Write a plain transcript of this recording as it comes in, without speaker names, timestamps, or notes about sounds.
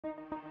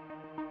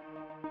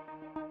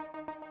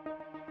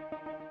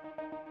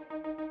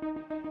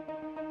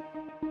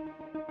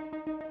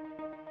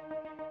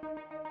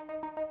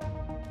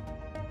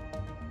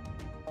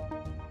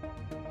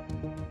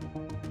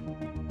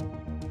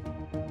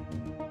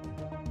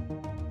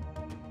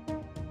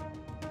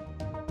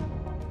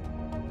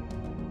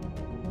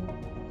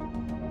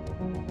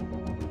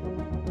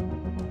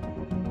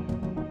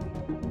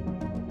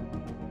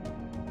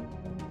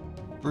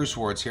Bruce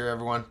Wards here,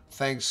 everyone.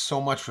 Thanks so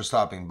much for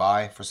stopping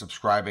by, for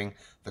subscribing.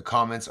 The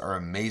comments are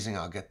amazing.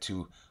 I'll get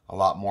to a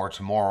lot more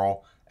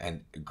tomorrow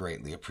and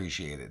greatly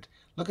appreciated.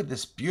 Look at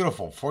this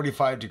beautiful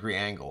 45-degree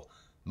angle,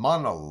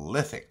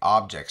 monolithic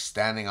object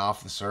standing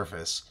off the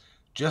surface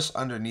just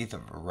underneath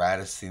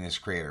of Sinus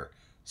crater.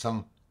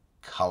 Some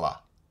color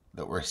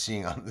that we're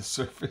seeing on the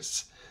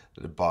surface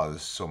that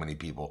bothers so many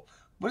people.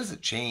 What does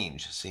it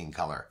change, seeing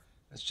color?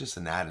 It's just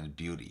an added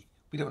beauty.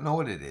 We don't know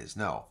what it is,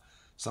 no.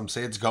 Some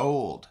say it's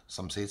gold.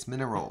 Some say it's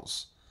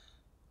minerals.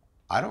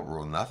 I don't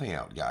rule nothing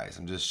out, guys.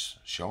 I'm just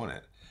showing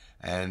it.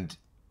 And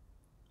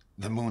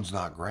the moon's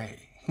not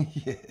gray.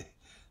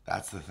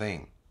 That's the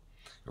thing.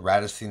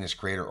 Sinus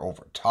crater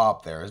over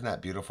top there. Isn't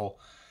that beautiful?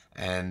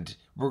 And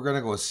we're going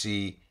to go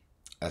see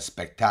a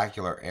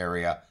spectacular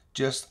area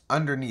just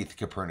underneath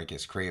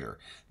Copernicus crater.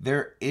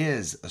 There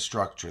is a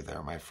structure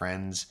there, my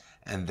friends.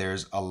 And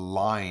there's a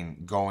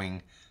line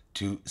going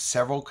to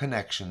several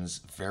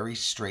connections very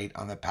straight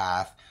on the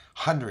path,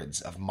 hundreds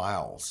of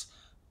miles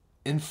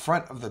in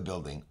front of the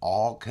building,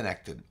 all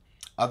connected.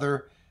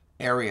 Other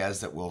areas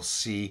that we'll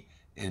see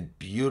in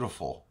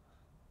beautiful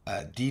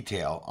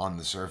detail on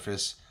the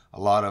surface. A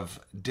lot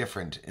of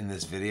different in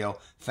this video.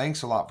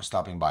 Thanks a lot for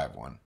stopping by,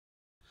 everyone.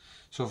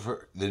 So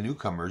for the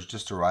newcomers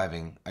just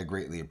arriving, I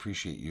greatly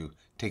appreciate you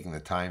taking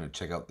the time to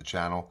check out the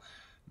channel.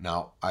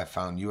 Now, I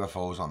found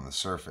UFOs on the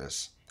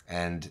surface,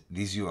 and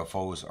these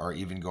UFOs are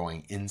even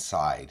going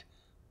inside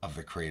of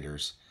the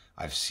craters.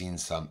 I've seen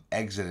some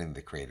exiting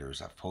the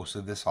craters. I've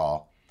posted this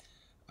all.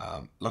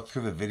 Look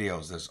through the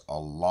videos. There's a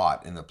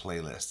lot in the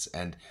playlists.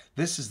 And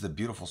this is the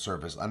beautiful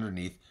surface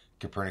underneath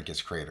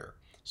Copernicus crater.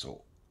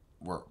 So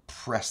we're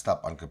pressed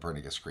up on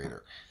Copernicus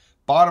crater.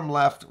 Bottom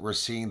left, we're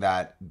seeing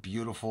that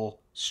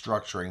beautiful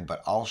structuring,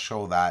 but I'll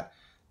show that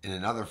in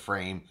another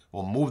frame.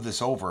 We'll move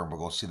this over and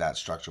we'll go see that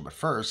structure. But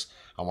first,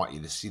 I want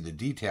you to see the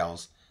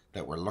details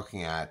that we're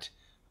looking at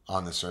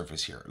on the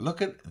surface here.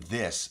 Look at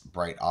this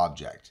bright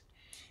object.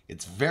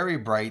 It's very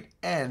bright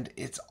and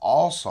it's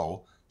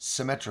also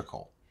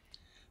symmetrical.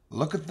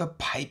 Look at the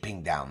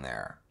piping down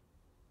there.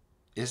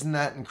 Isn't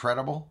that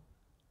incredible?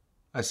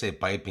 I say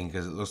piping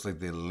because it looks like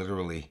they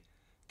literally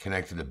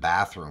connected a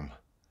bathroom,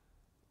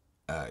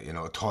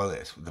 a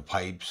toilet with the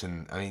pipes.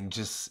 And I mean,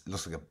 just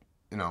looks like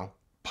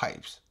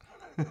pipes.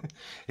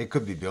 It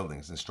could be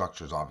buildings and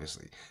structures,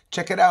 obviously.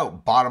 Check it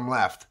out, bottom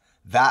left.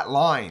 That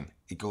line,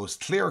 it goes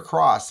clear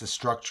across the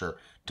structure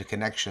to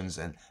connections,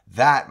 and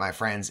that, my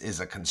friends,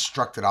 is a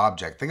constructed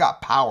object. They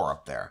got power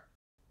up there.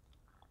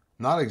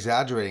 Not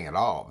exaggerating at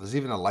all. There's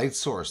even a light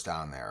source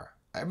down there.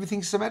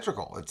 Everything's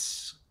symmetrical.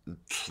 It's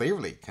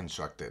clearly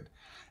constructed.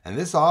 And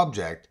this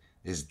object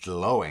is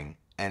glowing,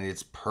 and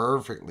it's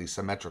perfectly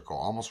symmetrical,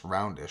 almost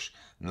roundish.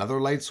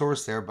 Another light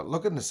source there, but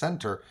look in the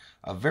center,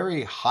 a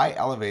very high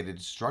elevated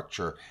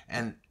structure,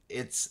 and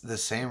it's the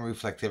same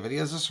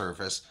reflectivity as the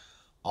surface.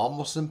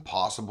 Almost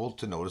impossible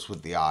to notice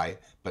with the eye,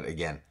 but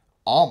again,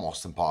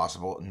 almost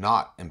impossible,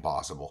 not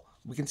impossible.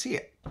 We can see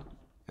it,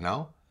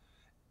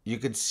 You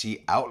could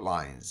see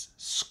outlines,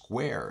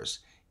 squares,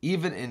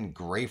 even in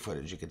gray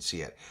footage you could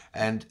see it.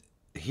 And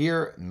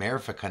here, Mare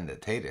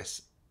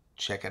fecunditatis,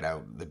 check it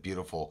out, the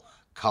beautiful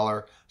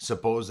color,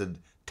 supposed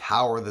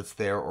tower that's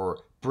there, or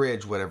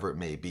bridge, whatever it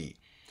may be.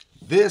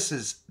 This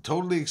is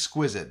totally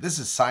exquisite. This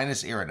is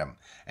Sinus Iridum,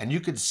 and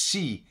you could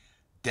see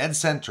dead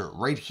center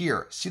right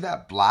here. See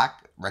that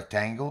black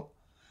rectangle?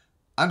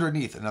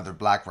 Underneath another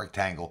black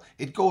rectangle.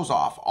 It goes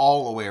off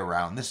all the way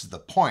around. This is the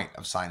point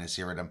of Sinus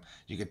Iridum.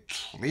 You could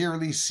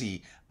clearly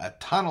see a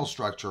tunnel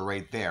structure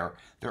right there.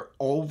 They're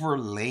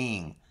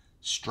overlaying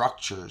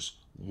structures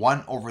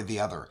one over the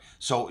other.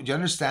 So you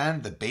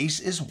understand the base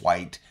is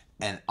white,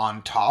 and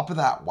on top of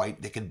that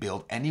white, they can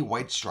build any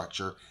white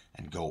structure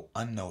and go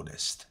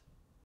unnoticed.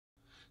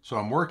 So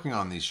I'm working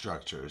on these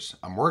structures.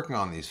 I'm working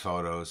on these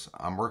photos.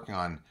 I'm working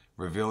on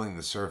revealing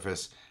the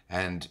surface,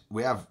 and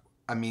we have,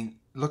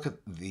 look at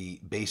the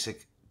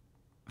basic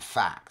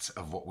facts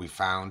of what we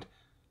found.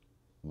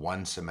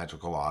 One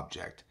symmetrical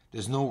object.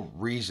 There's no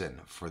reason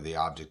for the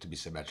object to be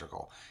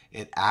symmetrical.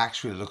 It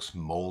actually looks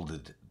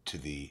molded to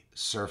the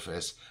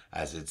surface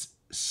as it's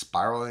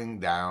spiraling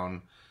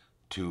down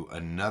to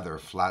another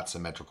flat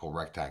symmetrical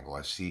rectangle.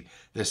 I see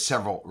there's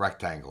several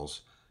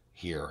rectangles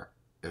here.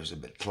 There's a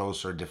bit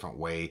closer, a different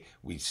way.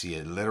 We see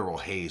a literal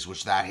haze,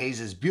 which that haze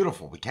is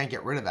beautiful. We can't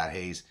get rid of that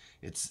haze.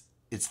 It's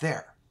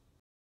there.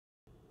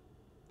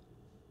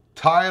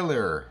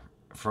 Tyler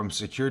from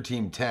Secure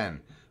Team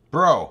 10.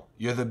 Bro,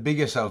 you're the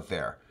biggest out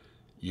there.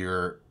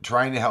 You're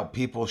trying to help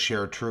people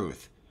share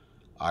truth.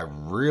 I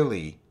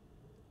really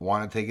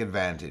want to take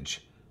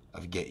advantage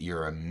of getting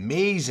your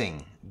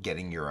amazing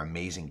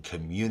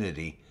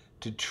community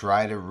to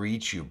try to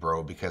reach you,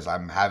 bro, because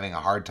I'm having a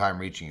hard time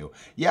reaching you.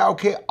 Yeah,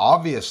 okay,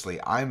 obviously,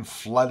 I'm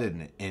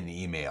flooded in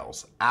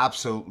emails,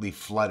 absolutely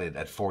flooded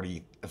at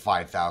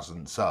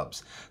 45,000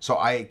 subs. So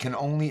I can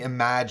only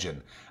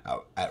imagine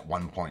at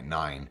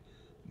 1.9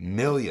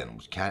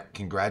 million.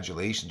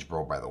 Congratulations,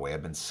 bro, by the way.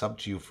 I've been subbed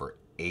to you for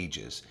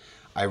ages.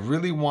 I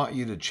really want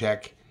you to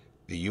check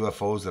the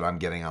UFOs that I'm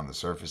getting on the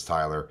surface,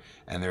 Tyler,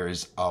 and there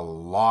is a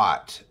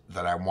lot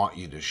that I want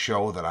you to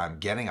show that I'm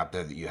getting up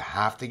there that you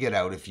have to get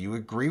out if you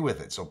agree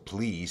with it. So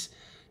please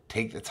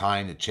take the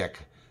time to check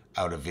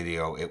out a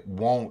video. It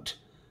won't,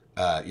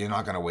 you're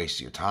not going to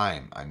waste your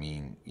time. I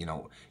mean, you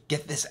know,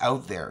 get this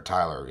out there,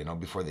 Tyler, you know,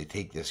 before they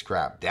take this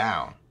crap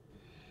down.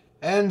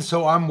 And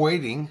so I'm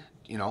waiting,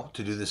 you know,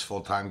 to do this full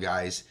time,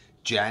 guys.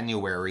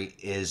 January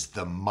is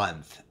the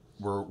month.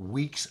 We're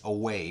weeks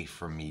away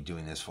from me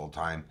doing this full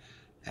time.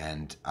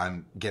 And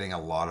I'm getting a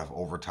lot of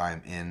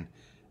overtime in,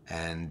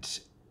 and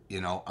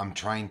you know, I'm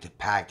trying to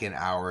pack in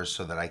hours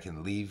so that I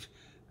can leave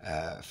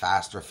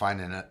faster,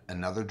 find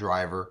another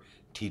driver,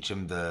 teach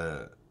him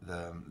the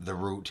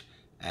route,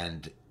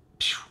 and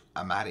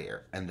I'm out of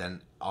here. And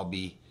then I'll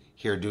be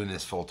here doing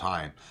this full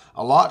time.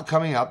 A lot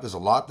coming up. There's a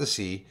lot to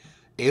see.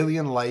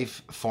 Alien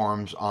life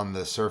forms on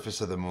the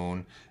surface of the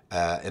moon.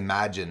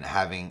 Imagine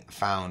having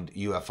found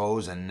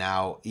UFOs and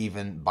now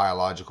even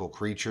biological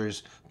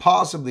creatures,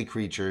 possibly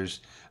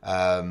creatures.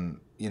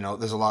 You know,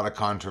 there's a lot of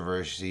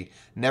controversy,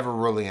 never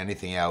ruling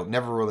anything out,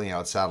 never ruling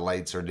out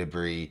satellites or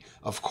debris.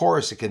 Of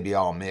course, it can be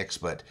all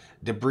mixed, but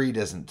debris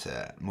doesn't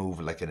move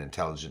like an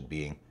intelligent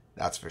being,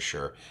 that's for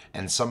sure.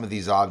 And some of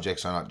these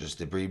objects are not just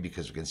debris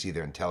because we can see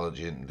they're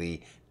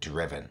intelligently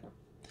driven.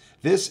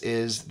 This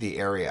is the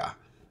area.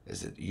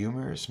 Is it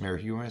Humerus?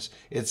 Humerus?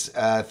 It's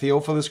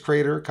Theophilus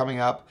crater coming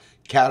up,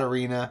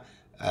 Catarina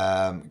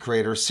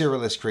crater,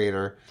 Cyrillus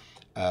crater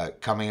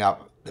coming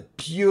up. The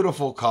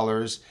beautiful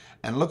colors,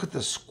 and look at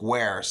the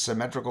square,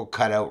 symmetrical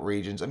cutout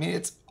regions. I mean,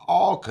 it's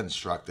all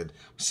constructed.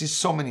 We see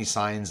so many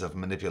signs of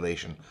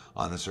manipulation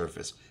on the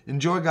surface.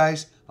 Enjoy,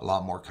 guys. A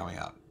lot more coming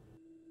up.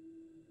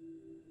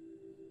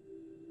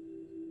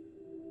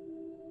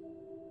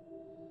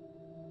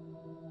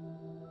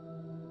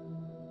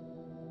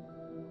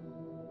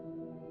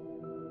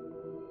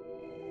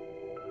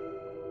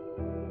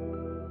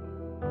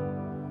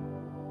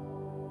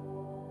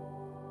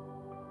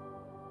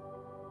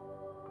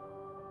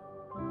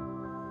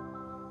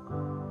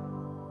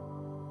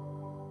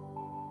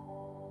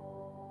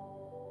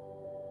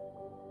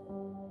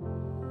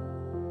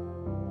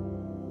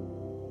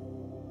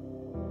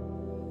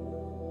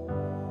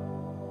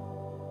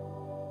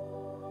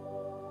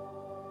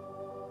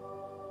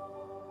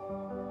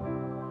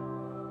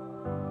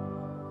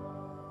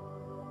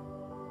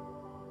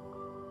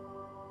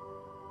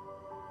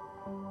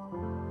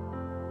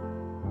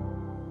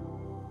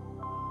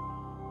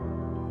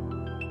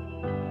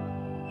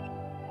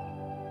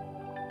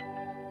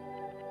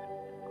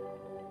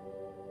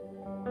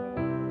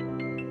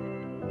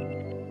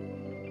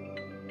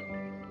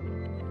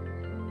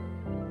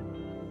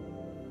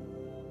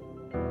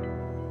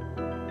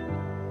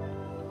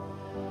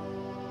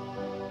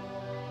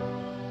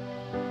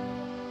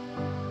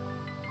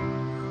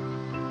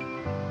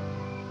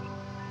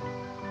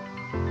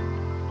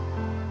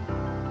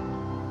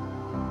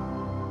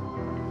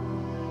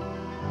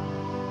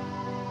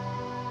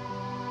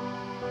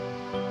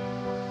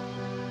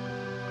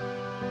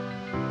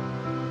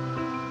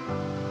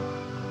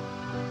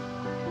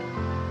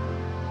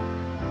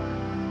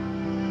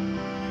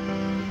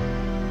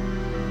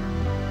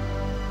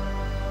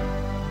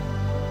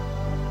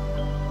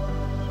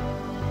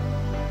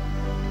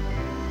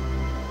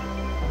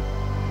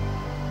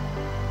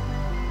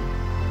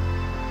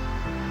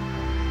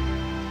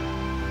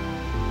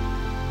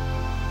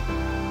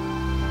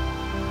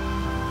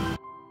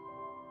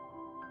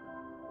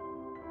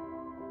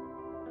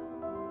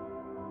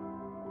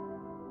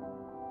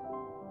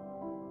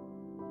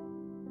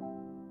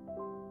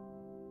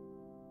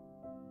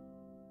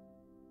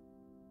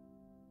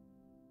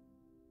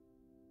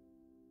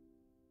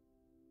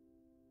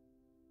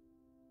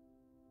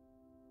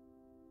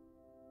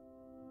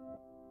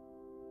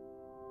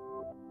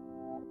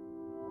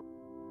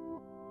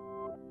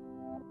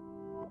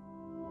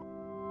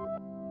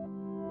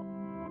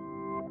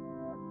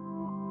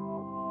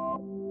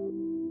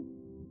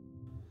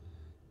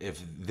 If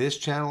this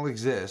channel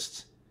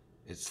exists,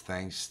 it's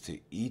thanks to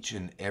each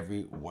and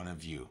every one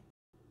of you.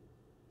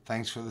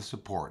 Thanks for the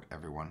support,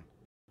 everyone.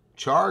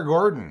 Char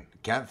Gordon,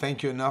 can't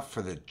thank you enough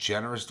for the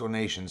generous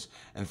donations,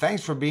 and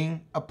thanks for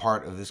being a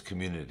part of this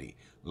community.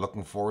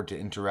 Looking forward to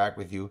interact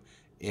with you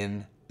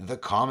in the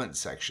comment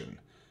section.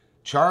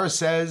 Char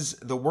says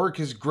the work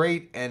is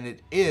great and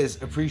it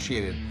is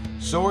appreciated.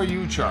 So are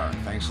you, Char.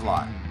 Thanks a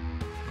lot.